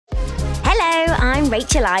I'm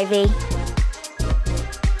Rachel Ivy.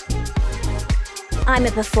 I'm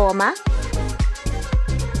a performer,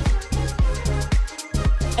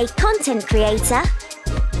 a content creator,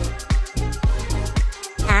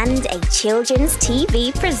 and a children's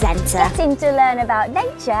TV presenter. Getting to learn about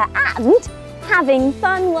nature and having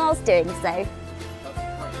fun whilst doing so.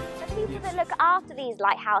 The people that look after these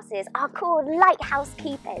lighthouses are called lighthouse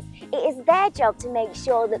keepers. It is their job to make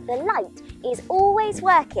sure that the light is always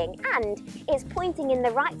working and is pointing in the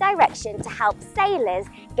right direction to help sailors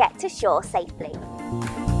get to shore safely.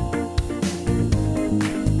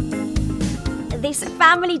 This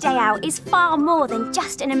family day out is far more than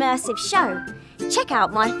just an immersive show. Check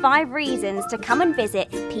out my 5 reasons to come and visit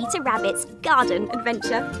Peter Rabbit's garden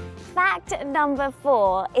adventure. Fact number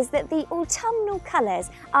 4 is that the autumnal colours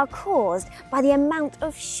are caused by the amount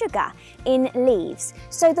of sugar in leaves.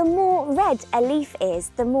 So the more red a leaf is,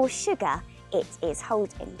 the more sugar it is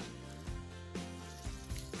holding.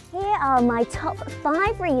 Here are my top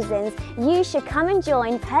 5 reasons you should come and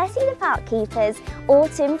join Percy the Park Keeper's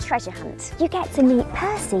Autumn Treasure Hunt. You get to meet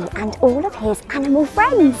Percy and all of his animal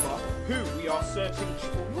friends. Who we are searching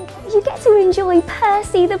for. You get to enjoy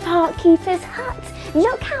Percy the Park Keeper's hut.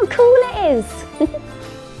 Look how cool it is.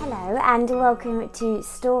 Hello and welcome to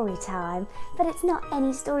story time, but it's not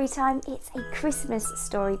any story time, it's a Christmas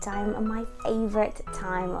story time, my favourite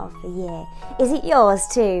time of the year. Is it yours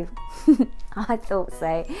too? I thought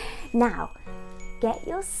so. Now, get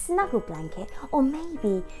your snuggle blanket, or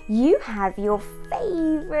maybe you have your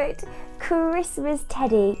favourite Christmas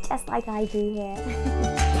teddy, just like I do here.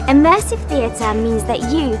 Immersive theatre means that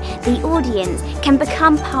you, the audience, can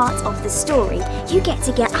become part of the story. You get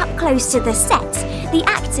to get up close to the sets, the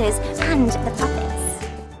actors and the puppets.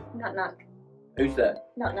 Knock knock. Who's there?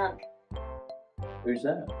 Knock knock. Who's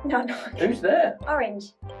there? Knock knock. Who's there?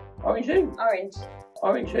 Orange. Orange who? Orange.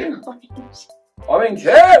 Orange who? Orange. Orange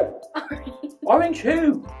who? Orange. Orange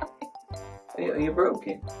who? Are you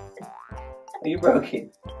broken? Are you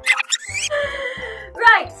broken?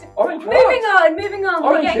 Right. Orange what? Moving on.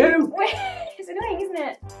 Orange who? It's annoying, isn't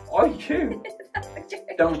it? Orange who?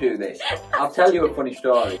 Don't do this. I'll tell you a funny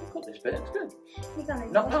story. Cut this bit, it's good. Who's on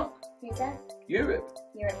this? Knock. Who's there? Europe.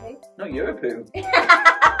 Europe who? Not Europe who.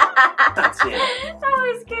 That's it. That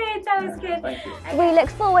was good, that was good. Thank you. We look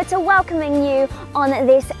forward to welcoming you on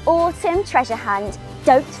this autumn treasure hunt.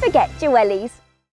 Don't forget your wellies.